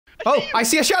Oh, I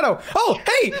see a shadow. Oh,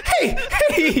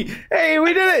 hey,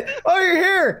 we did it. Oh, you're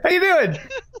here. How you doing?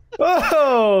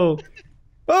 Oh,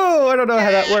 I don't know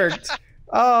how that worked.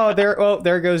 Oh,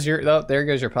 there goes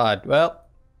your pod. Well,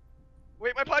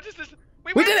 Wait, my pod just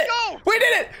wait, we did it. Go? We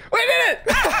did it.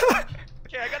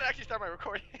 Okay, I gotta actually start my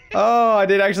recording. Oh, I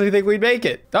didn't actually think we'd make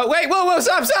it. Oh, wait, whoa,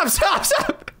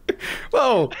 stop.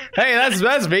 Whoa, hey,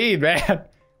 that's mean, man.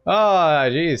 Oh,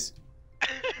 jeez.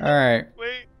 All right.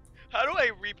 Wait, how do I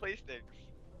replace things?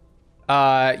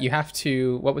 You have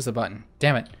to. What was the button?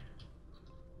 Damn it.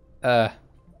 I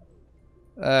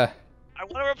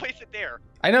want to replace it there.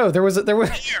 I know there was a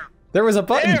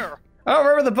button. There. I don't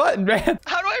remember the button, man.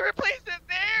 How do I replace it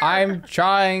there? I'm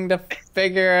trying to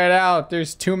figure it out.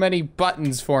 There's too many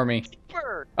buttons for me.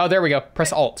 Keeper. Oh, there we go.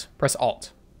 Press Alt. Press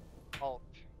Alt. Alt.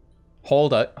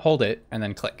 Hold it, and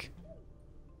then click.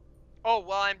 Oh,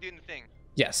 while I'm doing the thing.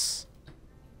 Yes.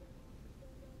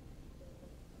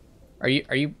 Are you?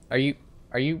 What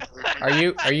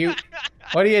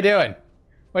are you doing?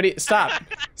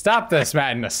 Stop this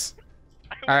madness.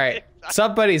 All right,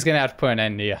 somebody's gonna have to put an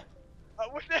end to you.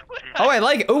 Oh, I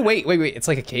like it. Oh, wait. It's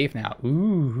like a cave now.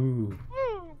 Ooh.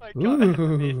 Oh my god.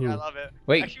 Ooh. I love it.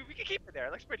 Wait. Actually, we can keep it there.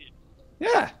 It looks pretty.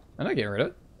 Yeah, I'm not getting rid of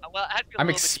it. Well, it has to be a I'm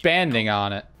little bit expanding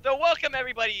on it. So welcome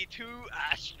everybody to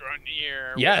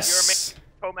Astroneer. Yes. With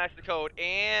your main codemastercode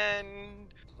and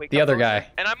wait, The other guy.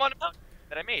 And I'm on a mountain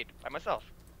that I made by myself.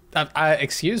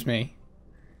 Excuse me.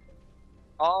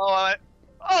 Oh,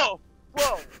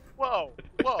 whoa.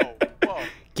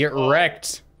 Get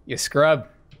wrecked, you scrub.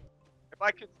 If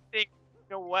I could think, you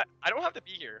know what? I don't have to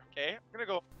be here, okay? I'm gonna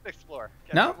go explore.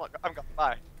 Okay, No? I'm going.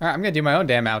 Bye. All right, I'm gonna do my own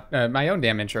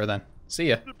damn intro then. See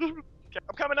ya. Okay,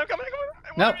 I'm coming.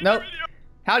 Nope.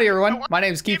 Howdy everyone, my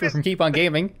name is Keeper from Keep On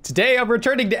Gaming. Today I'm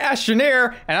returning to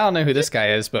Astroneer, and I don't know who this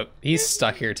guy is, but he's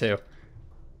stuck here too.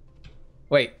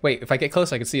 Wait, if I get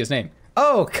close I can see his name.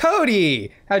 Oh,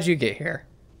 Cody! How'd you get here?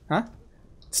 Huh?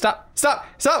 Stop,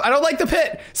 I don't like the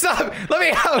pit! Stop, let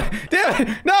me out! Damn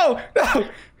it, no!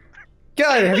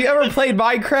 God, have you ever played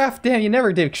Minecraft? Damn, you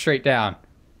never dig straight down.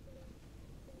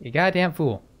 You goddamn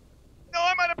fool. No,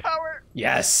 I'm out of power!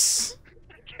 Yes!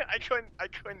 I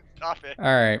couldn't stop it.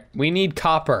 Alright, we need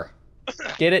copper.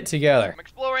 Get it together. I'm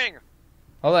exploring!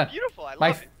 Hold on. Beautiful, I love My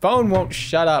it. phone won't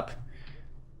shut up.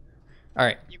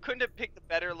 Alright. You couldn't have picked a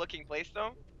better looking place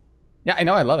though? Yeah, I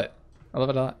know, I love it. I love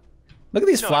it a lot. Look at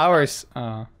these flowers.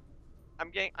 I'm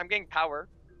getting power.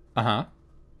 Uh-huh.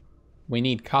 We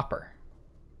need copper.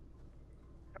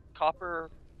 Copper,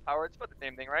 power, it's about the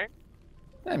same thing, right?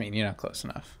 I mean, you're not close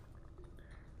enough.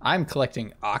 I'm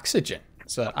collecting oxygen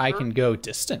so that I can go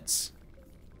distance.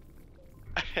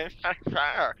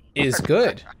 Is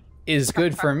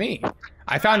good for me.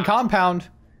 I found compound.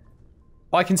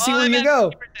 Oh, I can see where you go.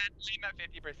 I'm at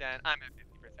 50%. I'm at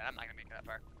 50%. I'm not gonna make it that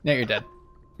far. No, you're dead.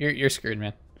 You're screwed,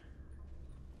 man.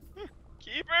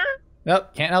 Keeper?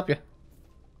 Nope, can't help you.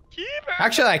 Keeper!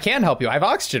 Actually, I can help you. I have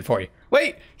oxygen for you.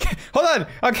 Wait, hold on.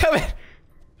 I'm coming.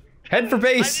 Head for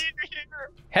base. I need you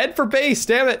here. Head for base,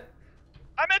 damn it.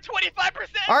 I'm at 25%.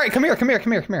 All right, come here.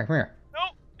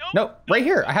 No, right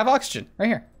here. I have oxygen. Right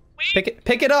here. Wait.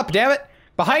 Pick it up, damn it.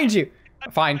 Behind you.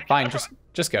 Fine.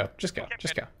 Just go.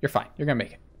 You're fine. You're gonna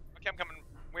make it. Okay, I'm coming.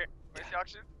 Where's the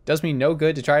oxygen? Does me no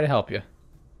good to try to help you.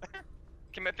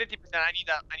 I'm at 50%. I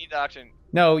need the oxygen.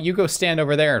 No, you go stand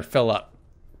over there and fill up.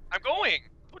 I'm going.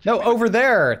 No, over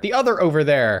there. The other over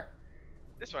there.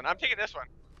 This one. I'm taking this one.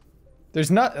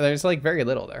 There's like very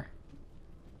little there.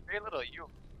 Very little. You.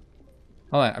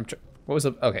 Hold on. What was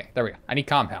the? Okay, there we go. I need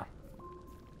compound.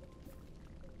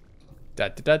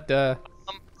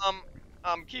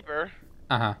 Keeper.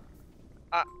 Uh-huh.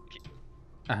 Ke-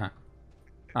 Uh-huh.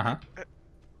 Uh-huh.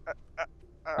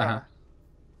 Uh-huh.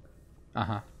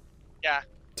 Uh-huh. Yeah.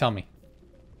 Tell me.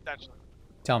 Essentially.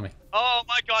 Tell me. Oh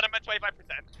my god, I'm at 25%.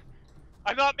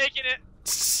 I'm not making it.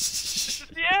 This is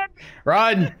the end.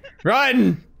 Run,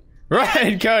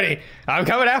 Cody. I'm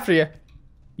coming after you.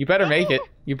 You better make it.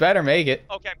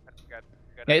 Okay, I'm good.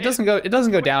 Yeah, it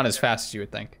doesn't go down as fast as you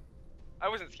would think. I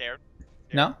wasn't scared.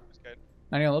 No? It was good.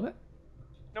 Not even a little bit?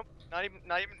 Nope. Not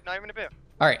even a bit.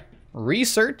 All right.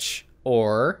 Research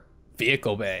or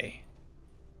vehicle bay?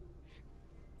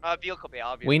 Vehicle bay,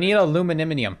 obviously. We need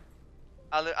aluminum.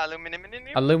 Aluminum?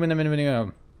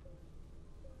 Aluminum.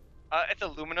 It's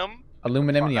aluminum.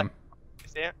 Aluminum. You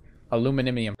see it?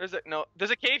 Aluminum.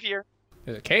 There's a cave here.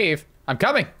 There's a cave. I'm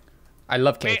coming. I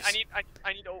love caves. Wait,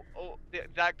 I need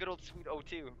that good old sweet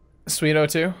O2. Sweet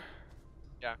O2?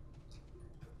 Yeah.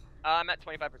 I'm at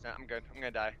 25%. I'm good. I'm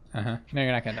gonna die. Uh-huh. No,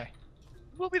 you're not gonna die.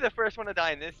 We'll be the first one to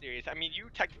die in this series. I mean, you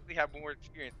technically have more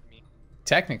experience than me.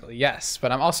 Technically, yes,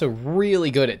 but I'm also really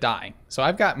good at dying. So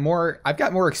I've got more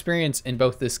experience in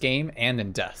both this game and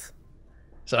in death.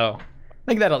 So I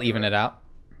think that'll even it out.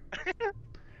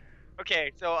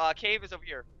 Okay, so cave is over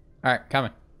here. All right,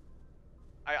 coming.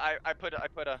 I put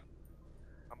a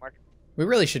mark. We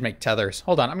really should make tethers.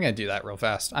 Hold on, I'm gonna do that real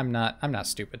fast. I'm not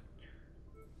stupid.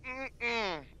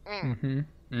 I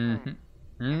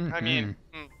mean,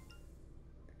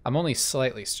 I'm only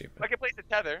slightly stupid. I can place a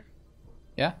tether.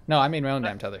 Yeah? No, I made my own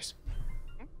damn tethers.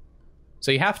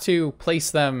 So you have to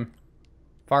place them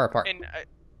far apart. And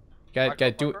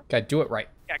Gotta do it right.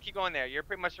 yeah, keep going there. You're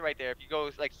pretty much right there. If you go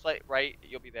like slight right,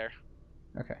 you'll be there.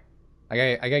 Okay. I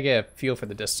gotta get a feel for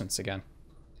the distance again,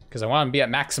 because I want to be at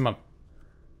maximum.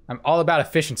 I'm all about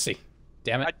efficiency.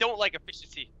 Damn it. I don't like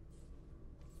efficiency.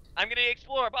 I'm gonna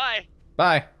explore. Bye.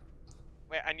 Bye.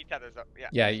 Wait, I need tethers up.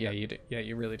 Yeah. Yeah, you do. Yeah,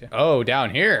 you really do. Oh, down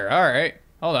here. All right.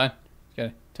 Hold on.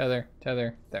 Got tether.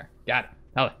 There. Got it.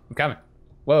 Hold on. I'm coming.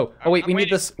 Whoa. Oh wait, we need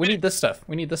this. We need this stuff.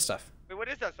 We need this stuff. Wait, what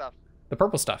is that stuff? The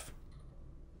purple stuff.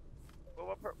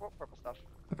 What purple stuff?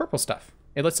 The purple stuff.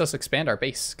 It lets us expand our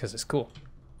base because it's cool.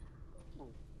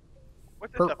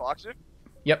 What's this stuff? Oxygen?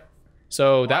 Yep.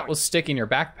 So that will stick in your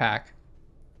backpack,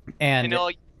 and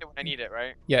I'll use it when I need it,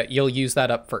 right? yeah, you'll use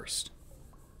that up first,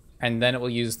 and then it will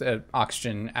use the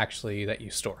oxygen actually that you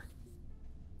store,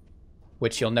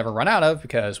 which you'll never run out of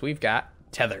because we've got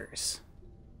tethers.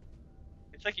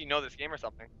 It's like you know this game or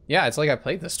something. Yeah, it's like I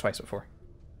played this twice before.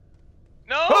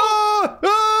 No! Oh,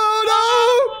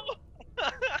 oh no!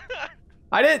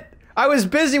 I didn't. I was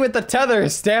busy with the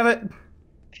tethers. Damn it.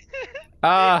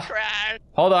 Crash.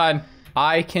 Hold on.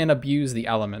 I can abuse the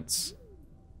elements.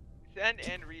 Send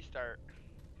and restart.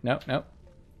 Nope.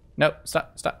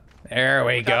 Stop. There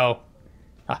we go.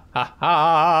 Ha ha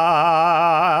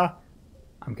ha.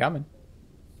 I'm coming.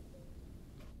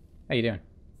 How you doing?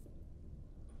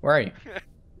 Where are you?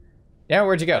 Yeah,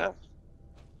 where'd you go?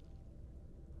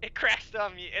 It crashed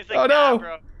on me. It's like, oh no!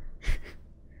 bro.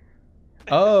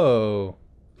 Oh.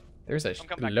 There's a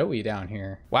glowy down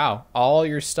here. Wow, all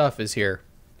your stuff is here.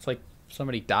 It's like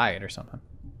somebody died or something.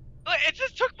 It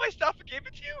just took my stuff and gave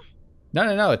it to you?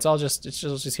 No. It's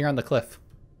just here on the cliff.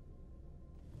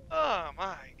 Oh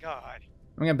my god.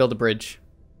 I'm gonna build a bridge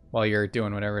while you're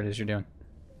doing whatever it is you're doing.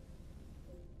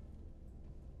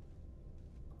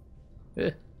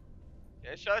 Yeah,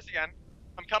 show us again.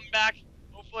 I'm coming back,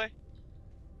 hopefully.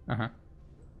 Uh-huh.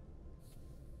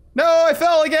 No, I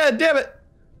fell again, damn it!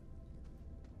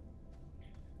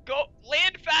 Go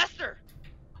land faster.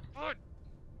 Good.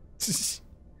 Is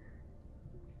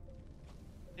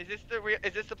this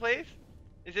the place?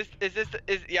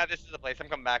 Yeah, this is the place. I'm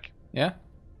coming back. Yeah?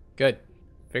 Good.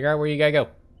 Figure out where you gotta go.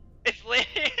 It's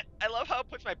landing. I love how it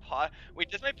puts my pod. Wait,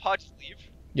 does my pod just leave?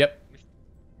 Yep.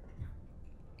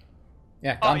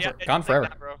 Yeah, gone forever.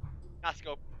 Like that, bro. Not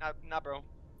scope. Not bro.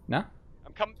 No?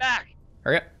 I'm coming back.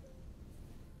 Hurry up.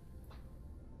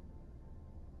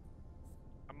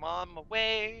 I'm on my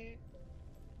way.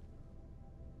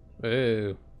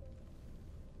 Ooh.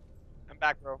 I'm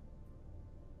back, bro.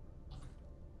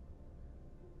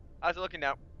 How's it looking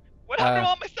now? What happened to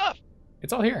all my stuff?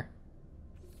 It's all here.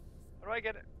 How do I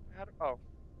get it? Oh.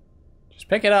 Just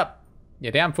pick it up.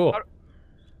 You damn fool.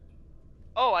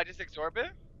 Oh, I just absorb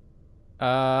it?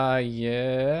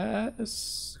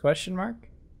 Yes? Question mark?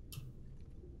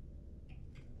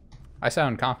 I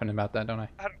sound confident about that, don't I?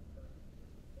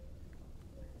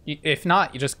 If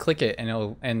not, you just click it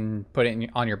and put it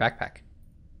on your backpack.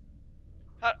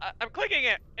 I'm clicking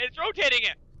it. It's rotating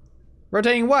it.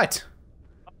 Rotating what?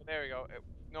 Oh, there we go.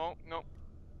 No.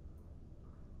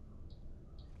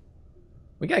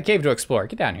 We got a cave to explore.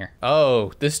 Get down here.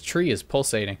 Oh, this tree is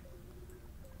pulsating.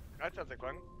 That sounds like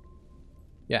fun.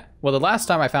 Yeah. Well, the last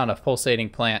time I found a pulsating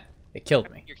plant, it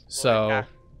killed me. So,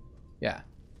 yeah.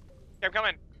 Okay, I'm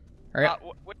coming. Hurry up.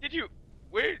 What did you...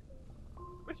 Where...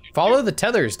 Follow the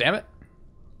tethers, damn it.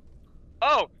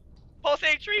 Oh!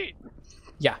 Pulsating tree!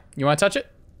 Yeah. You want to touch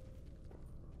it?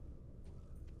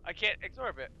 I can't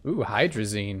absorb it. Ooh,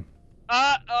 hydrazine.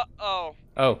 Oh.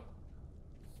 Oh.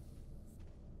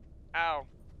 Ow.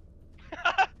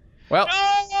 Well.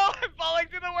 No! I'm falling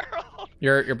through the world!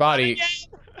 Your body...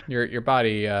 Your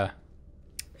body, it's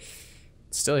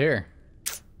still here.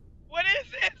 What is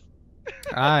this?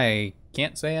 I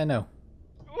can't say I know.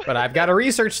 But I've got a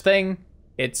research thing.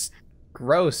 It's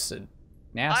gross and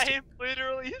nasty. I am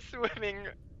literally swimming.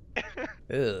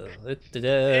 Oh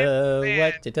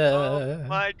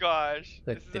my gosh.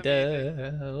 This is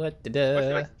amazing. What's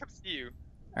come see you?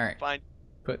 Alright. Fine.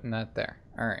 Putting that there.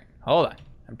 Alright. Hold on.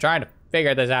 I'm trying to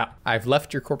figure this out. I've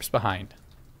left your corpse behind.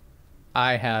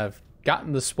 I have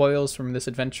gotten the spoils from this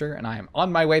adventure, and I am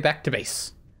on my way back to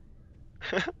base.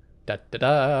 Da da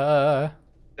da.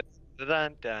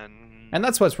 Dun, dun. And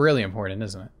that's what's really important,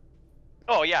 isn't it?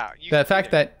 Oh yeah. The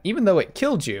fact that even though it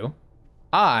killed you,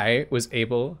 I was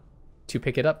able to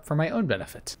pick it up for my own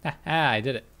benefit. I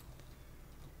did it.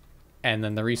 And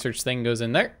then the research thing goes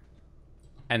in there.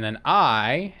 And then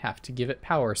I have to give it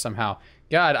power somehow.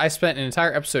 God, I spent an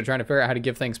entire episode trying to figure out how to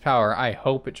give things power. I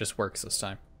hope it just works this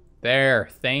time. There.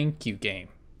 Thank you, game.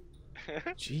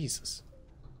 Jesus.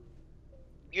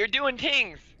 You're doing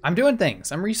things. I'm doing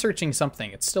things. I'm researching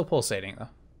something. It's still pulsating, though.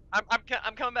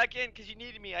 I'm coming back in because you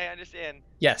needed me. I understand.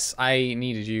 Yes, I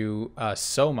needed you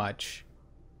so much.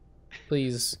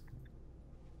 Please.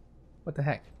 What the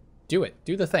heck? Do it.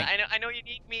 Do the thing. I know you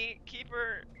need me,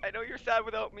 Keeper. I know you're sad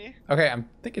without me. Okay, I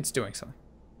think it's doing something.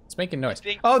 It's making noise.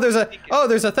 Oh, there's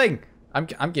a thing.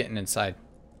 I'm getting inside.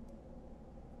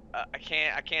 I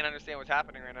can't understand what's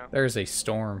happening right now. There's a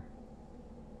storm.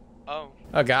 Oh.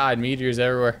 Oh God, meteors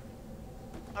everywhere.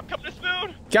 I'm coming to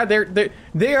Spoon. God,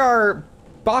 they are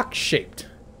box shaped.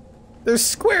 They're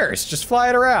squares just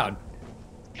flying around.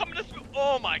 Coming to Spoon.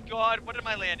 Oh my God, what am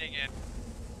I landing in?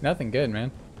 Nothing good,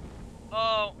 man.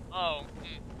 Oh.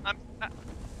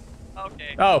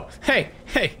 Okay. Oh, hey.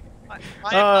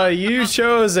 You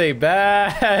chose a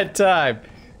bad time.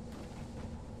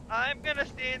 I'm gonna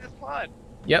stay in this pod.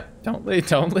 Yep, don't leave.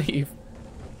 Don't leave.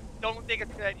 Don't think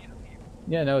it's a good idea to leave.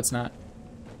 Yeah, no, it's not.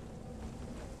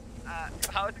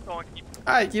 How is it going?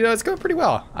 You know, it's going pretty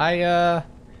well. I'm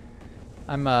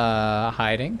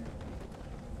hiding.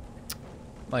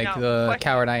 Like the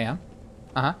coward I am.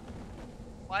 Uh-huh.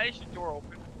 Why is your door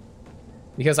open?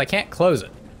 Because I can't close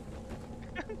it.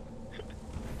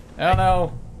 I don't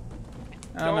know.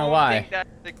 I don't know why. Think that's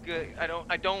a good.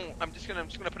 I'm just gonna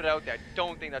put it out there. I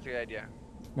don't think that's a good idea.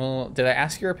 Well, did I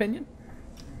ask your opinion?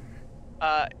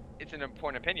 It's an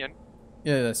important opinion.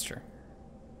 Yeah, that's true.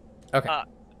 Okay. I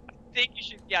think you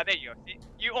should. Yeah, there you go.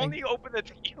 You only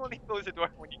close the door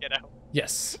when you get out.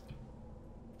 Yes.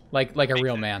 Like a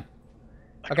real man.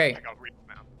 Okay. Like a real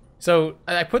man. So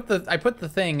I put the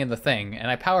thing in the thing,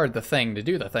 and I powered the thing to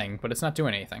do the thing, but it's not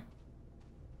doing anything.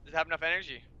 Does it have enough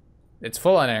energy? It's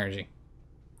full on energy.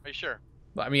 Are you sure?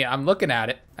 I mean, I'm looking at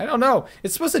it. I don't know.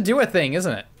 It's supposed to do a thing,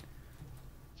 isn't it?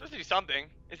 It's supposed to do something.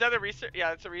 Is that a research?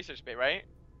 Yeah, it's a research bit, right?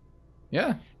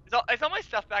 Yeah. Is all my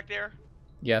stuff back there?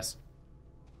 Yes.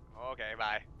 Okay,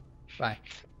 bye. Bye.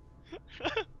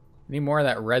 Need more of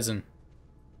that resin.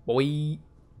 Boy. You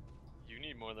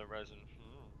need more of the resin.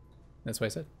 That's what I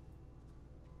said.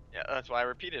 Yeah, that's why I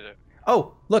repeated it.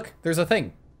 Oh, look, there's a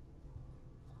thing.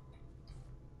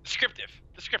 Descriptive.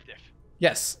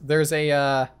 Yes, there's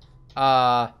a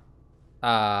pod.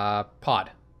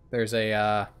 There's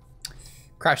a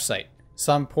crash site.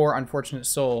 Some poor unfortunate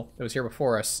soul that was here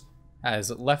before us has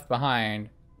left behind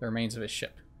the remains of his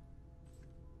ship.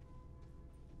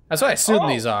 That's what I assume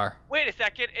these are. Wait a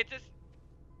second, it just...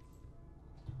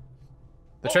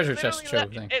 The treasure chest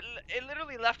trove thing. It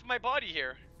literally left my body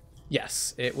here.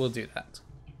 Yes, it will do that.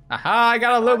 Aha, I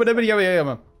got a little bit of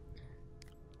video.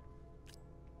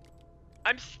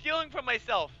 I'm stealing from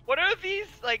myself. What are these,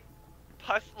 like,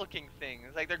 pus-looking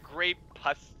things? Like, they're gray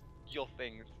pus-ule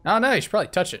things. Oh, no, you should probably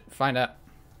touch it. Find out.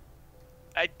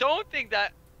 I don't think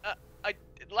that...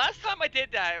 last time I did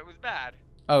that, it was bad.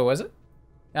 Oh, was it?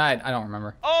 I don't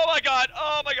remember. Oh my god!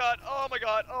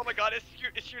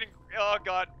 It's shooting... Oh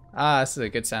god. Ah, this is a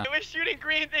good sound. It was shooting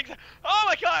green things. Oh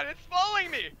my god, it's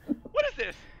following me! What is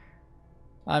this?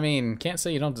 I mean, can't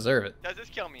say you don't deserve it. Does this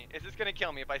kill me? Is this gonna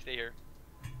kill me if I stay here?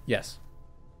 Yes.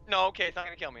 No, okay, it's not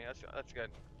gonna kill me. That's good.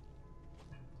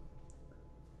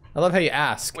 I love how you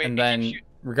ask, and then,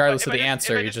 regardless of the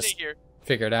answer, you just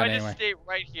figure it out anyway. If I just stay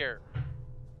right here,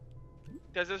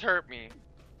 does this hurt me?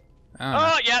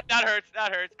 Oh, yeah, that hurts.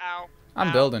 Ow.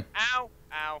 I'm building. Ow.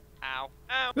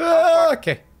 Ah,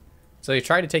 okay. So you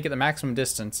try to take it the maximum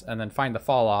distance, and then find the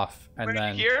fall off, and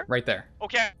then right there.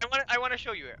 Okay, I want to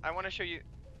show you it. I want to show you.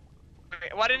 Okay,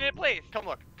 why didn't it place? Come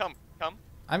look. Come.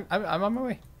 I'm on my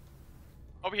way.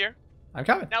 Over here. I'm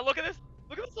coming. Now look at this.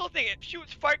 Look at this little thing. It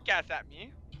shoots fart gas at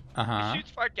me. Uh-huh. It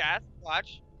shoots fart gas.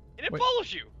 Watch. And it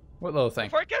follows you. What little thing?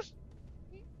 Fart gas.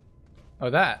 Oh,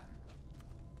 that.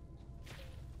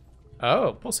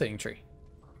 Oh, pulsating tree.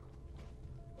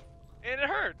 And it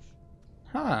hurts.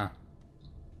 Huh.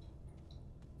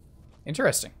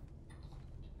 Interesting.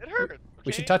 It hurts. Okay?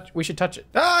 We should touch it.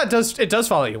 Ah, it does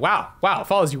follow you. Wow. It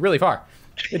follows you really far.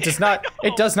 It does not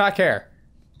it does not care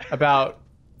about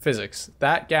physics.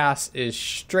 That gas is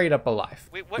straight up alive.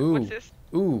 Wait, what's this?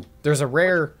 Ooh, there's a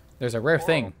rare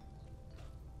thing.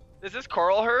 Does this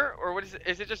coral hurt, or what is it?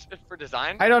 Is it just for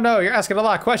design? I don't know. You're asking a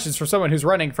lot of questions for someone who's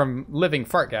running from living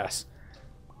fart gas.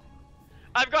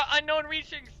 I've got unknown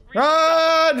reachings.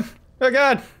 Run! Oh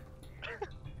god.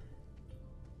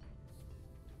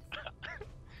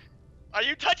 Are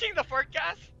you touching the fart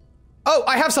gas? Oh,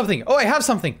 I have something. Oh, I have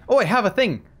something. Oh, I have a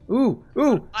thing. Ooh,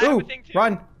 ooh, I have ooh. a thing too.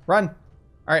 Run, run.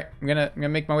 All right, I'm gonna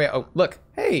make my way. Oh, look.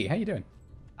 Hey, how you doing?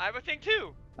 I have a thing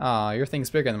too. Aw, your thing's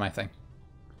bigger than my thing.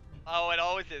 Oh, it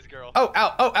always is, girl. Oh,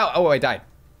 ow, oh, ow, oh, I died.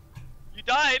 You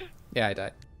died? Yeah, I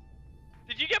died.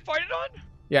 Did you get farted on?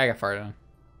 Yeah, I got farted on.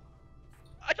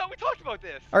 I thought we talked about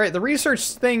this. All right, the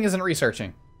research thing isn't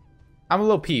researching. I'm a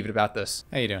little peeved about this.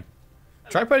 How you doing?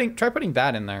 Try putting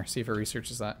that in there. See if it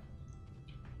researches that.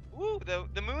 Ooh,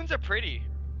 the moons are pretty.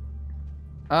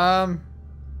 Are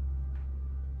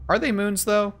they moons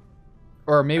though?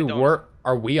 Or maybe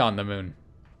are we on the moon?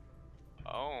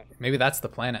 Oh. Maybe that's the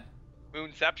planet.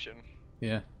 Moonception.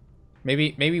 Yeah.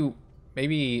 Maybe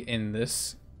in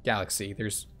this galaxy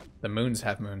there's the moons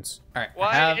have moons. All right.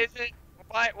 Why is it?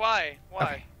 Why?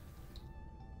 Okay.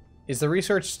 Is the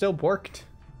research still borked?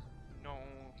 No.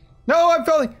 No, I'm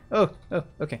falling. Oh,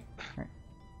 okay. All right.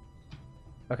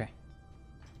 Okay.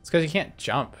 It's because you can't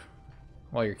jump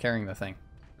while you're carrying the thing.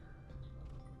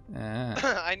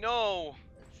 I know.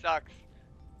 It sucks.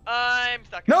 I'm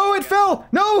stuck. No, it fell.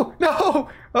 No.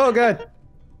 Oh god.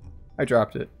 I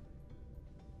dropped it.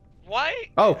 Why?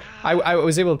 Oh, I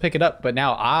was able to pick it up, but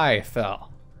now I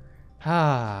fell.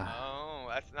 Ah. Oh,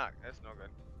 that's no good.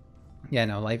 Yeah,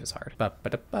 no, life is hard.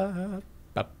 Ba-ba-da-ba,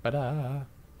 ba-ba-da.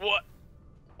 What?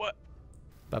 What?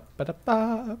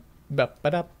 Ba-ba-da-ba,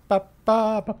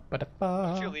 ba-ba-da-ba-ba,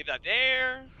 ba-ba-da-ba. Should leave that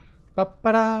there.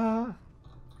 Ba-ba-da.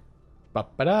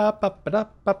 Ba-ba-da, ba-ba-da,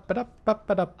 ba-ba-da,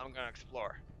 ba-ba-da. I'm gonna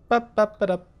explore.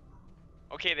 Ba-ba-ba-da.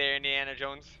 Okay there, Indiana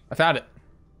Jones. I found it.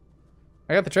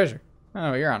 I got the treasure. I don't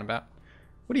know what you're on about.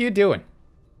 What are you doing?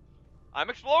 I'm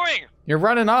exploring. You're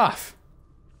running off.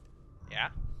 Yeah.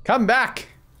 Come back.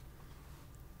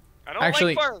 I don't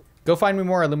Actually, like fur. go find me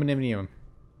more aluminum.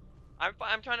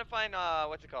 I'm trying to find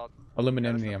what's it called?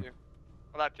 Aluminum. Well,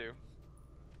 that too.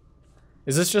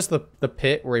 Is this just the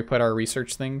pit where we put our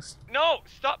research things? No,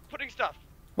 stop putting stuff.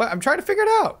 What? I'm trying to figure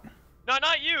it out.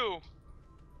 Not you.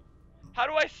 How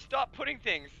do I stop putting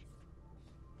things?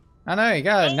 I know you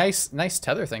got a nice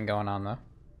tether thing going on though.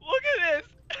 Look at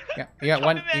this. Yeah, you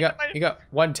got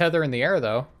one tether in the air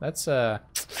though. That's I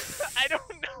don't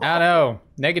know. I don't know.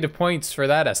 Negative points for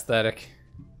that aesthetic.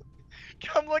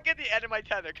 Come look at the end of my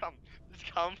tether. Come,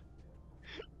 just come.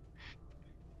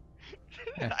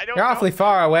 Yeah. I don't You're know. awfully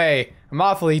far away. I'm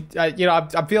awfully, I'm feeling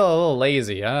a little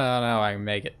lazy. I don't know. I can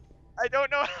make it. I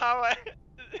don't know how I.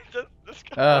 Just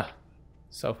come.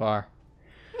 So far.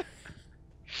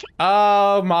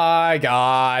 Oh my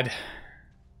god.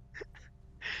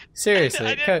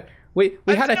 Seriously, we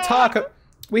had to talk.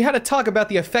 We had to talk about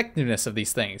the effectiveness of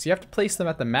these things. You have to place them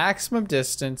at the maximum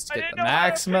distance to get the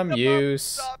maximum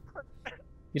use.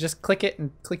 You just click it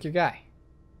and click your guy.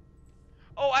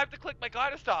 Oh, I have to click my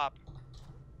guy to stop.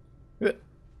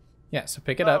 Yeah, so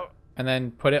pick it up and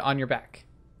then put it on your back.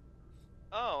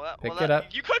 Oh, pick it up.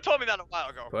 You could have told me that a while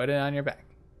ago. Put it on your back.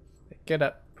 Pick it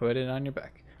up. Put it on your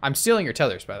back. I'm stealing your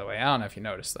tethers, by the way. I don't know if you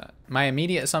noticed that. My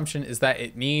immediate assumption is that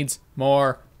it needs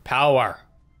more power.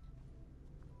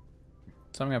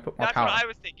 So I'm gonna put more power. That's what I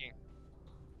was thinking.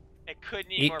 It could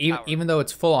need more power. Even though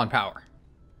it's full on power.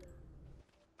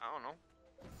 I don't know.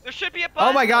 There should be a button.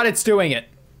 Oh my god, it's doing it.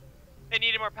 It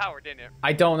needed more power, didn't it?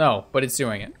 I don't know, but it's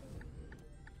doing it.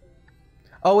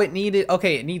 Oh, it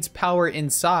needs power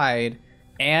inside,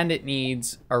 and it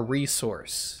needs a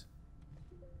resource.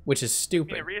 Which is stupid.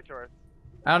 You need a resource.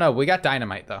 I don't know, we got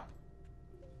dynamite though.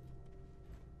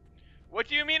 What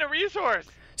do you mean a resource?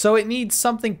 So it needs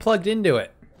something plugged into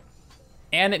it.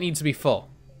 And it needs to be full.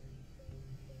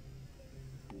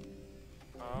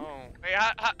 Oh. Wait, how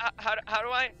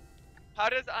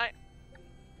does I?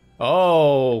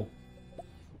 Oh.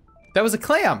 That was a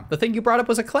clam. The thing you brought up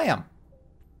was a clam.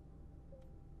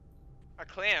 A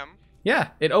clam? Yeah,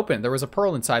 it opened. There was a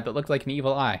pearl inside that looked like an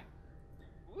evil eye.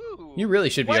 Ooh. You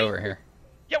really should be over here.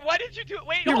 Yeah, why did you do it?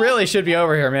 Wait, You really should be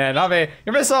over here, man. I mean,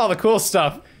 you're missing all the cool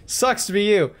stuff. Sucks to be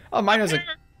you. Oh, mine was a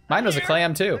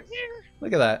clam too.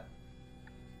 Look at that.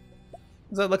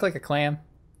 Does that look like a clam?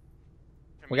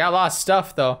 We got a lot of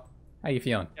stuff though. How you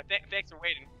feeling? Yeah, thanks for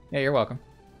waiting. Yeah, you're welcome.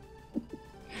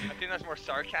 I think that's more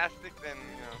sarcastic than,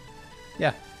 you know.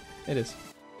 Yeah, it is.